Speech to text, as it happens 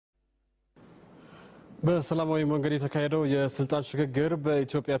በሰላማዊ መንገድ የተካሄደው የስልጣን ሽግግር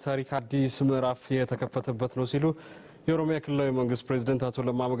በኢትዮጵያ ታሪክ አዲስ ምዕራፍ የተከፈተበት ነው ሲሉ የኦሮሚያ ክልላዊ መንግስት ፕሬዝዳንት አቶ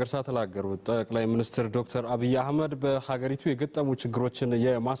ለማ መገርሳ ተናገሩ። ጠቅላይ ሚኒስትር ዶክተር አቢይ አህመድ በሀገሪቱ የገጠሙ ችግሮችን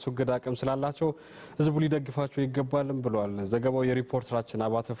የማስወገድ አቅም ስላላቸው ህዝቡ ሊደግፋቸው ይገባልም ብለዋል። ዘገባው የሪፖርተራችን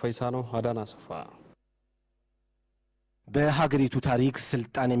አባተ ፈይሳ ነው። አዳና ሰፋ በሀገሪቱ ታሪክ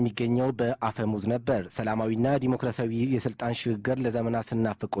ስልጣን የሚገኘው በአፈሙዝ ነበር። ሰላማዊና ዲሞክራሲያዊ የስልጣን ሽግግር ለዘመናት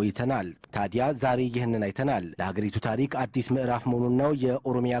ስናፍቅ ቆይተናል። ታዲያ ዛሬ ይህንን አይተናል። ለሀገሪቱ ታሪክ አዲስ ምዕራፍ መሆኑን ነው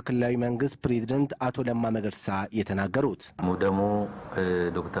የኦሮሚያ ክልላዊ መንግስት ፕሬዝዳንት አቶ ለማ መገርሳ የተናገሩት። ሙደሙ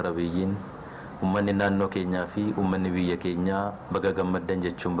ዶክተር አብይን ኡመኒ ናኖ ኬኛፊ ኡመኒ ብየ ኬኛ በገገመደን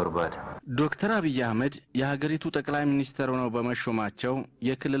ጀቹን በርባዳ ዶክተር አቢይ አህመድ የሀገሪቱ ጠቅላይ ሚኒስትር ሆነው በመሾማቸው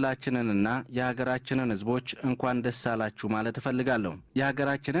የክልላችንንና የሀገራችንን ህዝቦች እንኳን ደስ አላችሁ ማለት እፈልጋለሁ።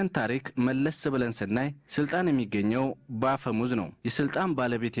 የሀገራችንን ታሪክ መለስ ብለን ስናይ ስልጣን የሚገኘው በአፈሙዝ ነው። የስልጣን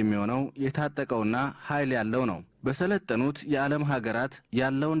ባለቤት የሚሆነው የታጠቀውና ኃይል ያለው ነው። በሰለጠኑት የዓለም ሀገራት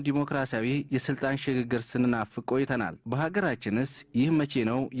ያለውን ዲሞክራሲያዊ የስልጣን ሽግግር ስንናፍቅ ቆይተናል። በሀገራችንስ ይህ መቼ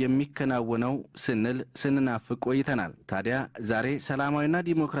ነው የሚከናወነው ስንል ስንናፍቅ ቆይተናል። ታዲያ ዛሬ ሰላማዊና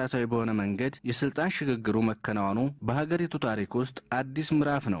ዲሞክራሲያዊ በሆነ መንገድ የስልጣን ሽግግሩ መከናወኑ በሀገሪቱ ታሪክ ውስጥ አዲስ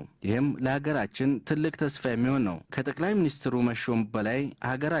ምዕራፍ ነው። ይህም ለሀገራችን ትልቅ ተስፋ የሚሆን ነው። ከጠቅላይ ሚኒስትሩ መሾም በላይ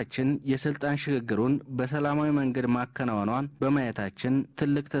ሀገራችን የስልጣን ሽግግሩን በሰላማዊ መንገድ ማከናወኗን በማየታችን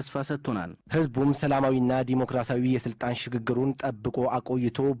ትልቅ ተስፋ ሰጥቶናል። ህዝቡም ሰላማዊና ዲሞክራሲያዊ የስልጣን ሽግግሩን ጠብቆ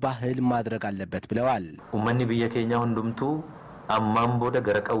አቆይቶ ባህል ማድረግ አለበት ብለዋል። ኡመኒ ብየ ኬኛ ሁንዱምቱ አማን ቦደ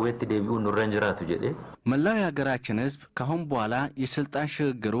ገረቀዌት ዴቢኡ ኑረንጅራቱ ጀዴ መላው የሀገራችን ህዝብ ካሁን በኋላ የስልጣን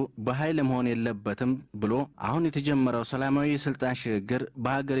ሽግግሩ በኃይል መሆን የለበትም ብሎ አሁን የተጀመረው ሰላማዊ የስልጣን ሽግግር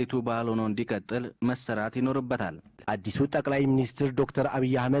በሀገሪቱ ባህል ሆኖ እንዲቀጥል መሰራት ይኖርበታል። አዲሱ ጠቅላይ ሚኒስትር ዶክተር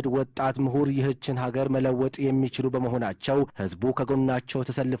አቢይ አህመድ ወጣት ምሁር ይህችን ሀገር መለወጥ የሚችሉ በመሆናቸው ህዝቡ ከጎናቸው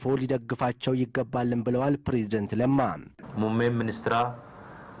ተሰልፎ ሊደግፋቸው ይገባልን ብለዋል ፕሬዝዳንት ለማ። ሙሜ ሚኒስትራ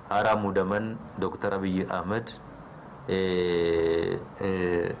አራ ሙደመን ዶክተር አቢይ አህመድ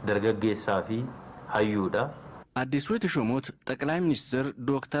ደርገጌሳፊ ሀዩዳ አዲሱ የተሾሙት ጠቅላይ ሚኒስትር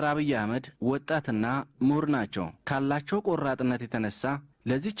ዶክተር አቢይ አህመድ ወጣትና ምሁር ናቸው። ካላቸው ቆራጥነት የተነሳ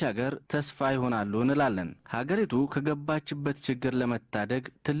ለዚች ሀገር ተስፋ ይሆናሉ እንላለን። ሀገሪቱ ከገባችበት ችግር ለመታደግ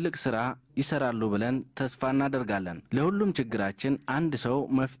ትልቅ ስራ ይሰራሉ ብለን ተስፋ እናደርጋለን። ለሁሉም ችግራችን አንድ ሰው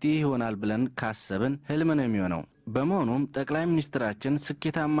መፍትሄ ይሆናል ብለን ካሰብን ህልም ነው የሚሆነው። በመሆኑም ጠቅላይ ሚኒስትራችን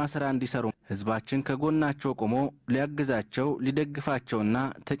ስኬታማ ስራ እንዲሰሩ ህዝባችን ከጎናቸው ቆሞ ሊያግዛቸው ሊደግፋቸውና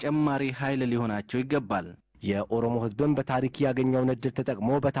ተጨማሪ ኃይል ሊሆናቸው ይገባል። የኦሮሞ ህዝብን በታሪክ ያገኘውን እድል ተጠቅሞ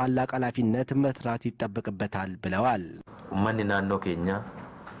በታላቅ ኃላፊነት መስራት ይጠበቅበታል ብለዋል። ኡመኒ ናኖ ኬኛ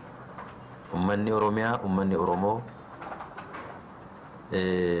ኡመኒ ኦሮሚያ ኡመኒ ኦሮሞ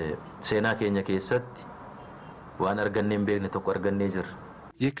ሴና ኬኛ ኬሰት ዋን አርገኔን ቤግነ ተቆ አርገኔ ጅር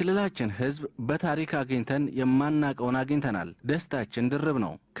የክልላችን ህዝብ በታሪክ አግኝተን የማናቀውን አግኝተናል። ደስታችን ድርብ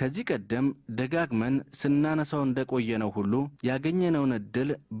ነው። ከዚህ ቀደም ደጋግመን ስናነሳው እንደቆየነው ሁሉ ያገኘነውን እድል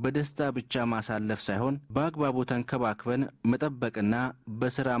በደስታ ብቻ ማሳለፍ ሳይሆን በአግባቡ ተንከባክበን መጠበቅና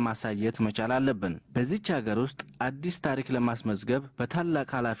በስራ ማሳየት መቻል አለብን። በዚች ሀገር ውስጥ አዲስ ታሪክ ለማስመዝገብ በታላቅ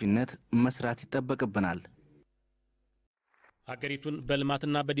ኃላፊነት መስራት ይጠበቅብናል። ሀገሪቱን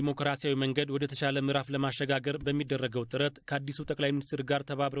በልማትና በዲሞክራሲያዊ መንገድ ወደ ተሻለ ምዕራፍ ለማሸጋገር በሚደረገው ጥረት ከአዲሱ ጠቅላይ ሚኒስትር ጋር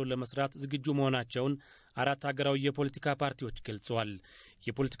ተባብረው ለመስራት ዝግጁ መሆናቸውን አራት ሀገራዊ የፖለቲካ ፓርቲዎች ገልጸዋል።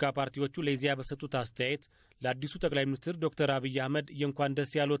 የፖለቲካ ፓርቲዎቹ ለኢዜአ በሰጡት አስተያየት ለአዲሱ ጠቅላይ ሚኒስትር ዶክተር አቢይ አህመድ የእንኳን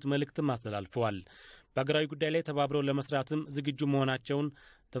ደስ ያሎት መልእክትም አስተላልፈዋል። በሀገራዊ ጉዳይ ላይ ተባብረው ለመስራትም ዝግጁ መሆናቸውን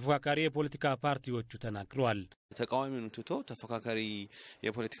ተፎካካሪ የፖለቲካ ፓርቲዎቹ ተናግረዋል። ተቃዋሚውን ትቶ ተፎካካሪ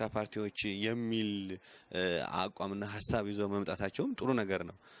የፖለቲካ ፓርቲዎች የሚል አቋምና ሐሳብ ይዞ መምጣታቸውም ጥሩ ነገር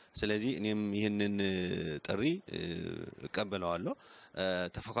ነው። ስለዚህ እኔም ይህንን ጥሪ እቀበለዋለሁ።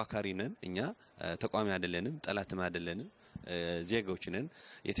 ተፎካካሪ ነን፣ እኛ ተቃዋሚ አይደለንም፣ ጠላትም አይደለንም። ዜጋዎች ነን።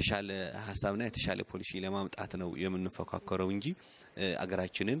 የተሻለ ሐሳብና የተሻለ ፖሊሲ ለማምጣት ነው የምንፈካከረው እንጂ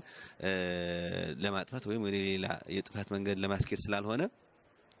አገራችንን ለማጥፋት ወይም ወደ ሌላ የጥፋት መንገድ ለማስኬድ ስላልሆነ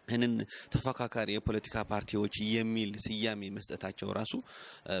እነን ተፎካካሪ የፖለቲካ ፓርቲዎች የሚል ስያሜ መስጠታቸው ራሱ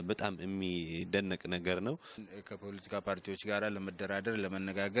በጣም የሚደነቅ ነገር ነው። ከፖለቲካ ፓርቲዎች ጋር ለመደራደር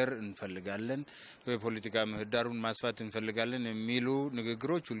ለመነጋገር እንፈልጋለን፣ የፖለቲካ ምህዳሩን ማስፋት እንፈልጋለን የሚሉ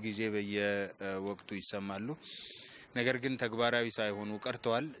ንግግሮች ሁሉ ጊዜ በየወቅቱ ይሰማሉ። ነገር ግን ተግባራዊ ሳይሆኑ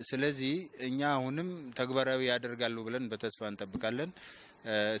ቀርተዋል። ስለዚህ እኛ አሁንም ተግባራዊ ያደርጋሉ ብለን በተስፋ እንጠብቃለን።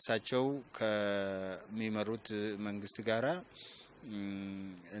 እሳቸው ከሚመሩት መንግስት ጋራ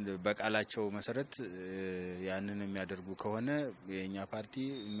በቃላቸው መሰረት ያንን የሚያደርጉ ከሆነ የኛ ፓርቲ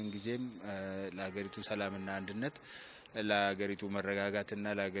ምን ጊዜም ለሀገሪቱ ሰላምና አንድነት ለሀገሪቱ መረጋጋትና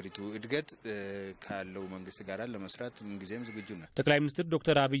ለሀገሪቱ እድገት ካለው መንግስት ጋር ለመስራት ምንጊዜም ዝግጁ ነን። ጠቅላይ ሚኒስትር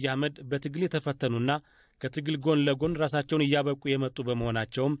ዶክተር አብይ አህመድ በትግል የተፈተኑና ከትግል ጎን ለጎን ራሳቸውን እያበቁ የመጡ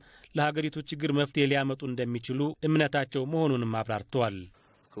በመሆናቸውም ለሀገሪቱ ችግር መፍትሄ ሊያመጡ እንደሚችሉ እምነታቸው መሆኑንም አብራርተዋል።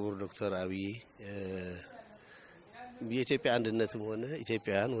 ክቡር ዶክተር አብይ የኢትዮጵያ አንድነትም ሆነ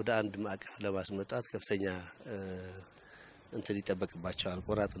ኢትዮጵያውያን ወደ አንድ ማዕቀፍ ለማስመጣት ከፍተኛ እንትን ይጠበቅባቸዋል፣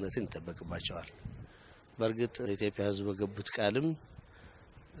 ቆራጥነትን ይጠበቅባቸዋል። በእርግጥ የኢትዮጵያ ሕዝብ በገቡት ቃልም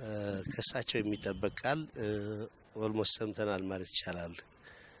ከሳቸው የሚጠበቅ ቃል ኦልሞስት ሰምተናል ማለት ይቻላል።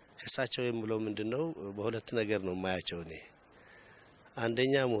 ከሳቸው የሚለው ምንድነው? በሁለት ነገር ነው ማያቸው እኔ።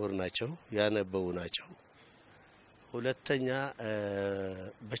 አንደኛ ምሁር ናቸው፣ ያነበቡ ናቸው። ሁለተኛ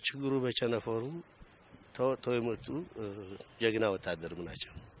በችግሩ በቸነፈሩ ተወጥተው የመጡ ጀግና ወታደርም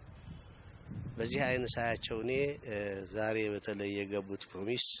ናቸው። በዚህ አይነት ሳያቸው እኔ ዛሬ በተለይ የገቡት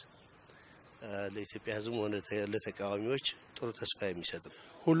ፕሮሚስ ለኢትዮጵያ ሕዝብ ሆነ ለተቃዋሚዎች ጥሩ ተስፋ የሚሰጥ ነው።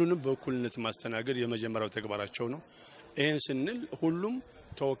 ሁሉንም በእኩልነት ማስተናገድ የመጀመሪያው ተግባራቸው ነው። ይሄን ስንል ሁሉም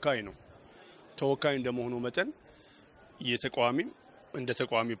ተወካይ ነው። ተወካይ እንደመሆኑ መጠን የተቃዋሚም እንደ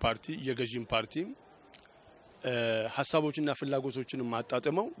ተቃዋሚ ፓርቲ የገዢም ፓርቲ ሐሳቦችና ፍላጎቶችን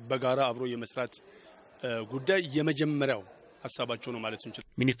ማጣጣመው በጋራ አብሮ የመስራት ጉዳይ የመጀመሪያው ሐሳባቸው ነው ማለት እንችላለን።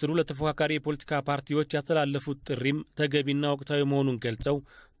 ሚኒስትሩ ለተፎካካሪ የፖለቲካ ፓርቲዎች ያስተላለፉት ጥሪም ተገቢና ወቅታዊ መሆኑን ገልጸው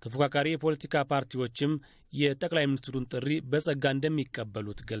ተፎካካሪ የፖለቲካ ፓርቲዎችም የጠቅላይ ሚኒስትሩን ጥሪ በጸጋ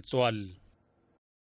እንደሚቀበሉት ገልጸዋል።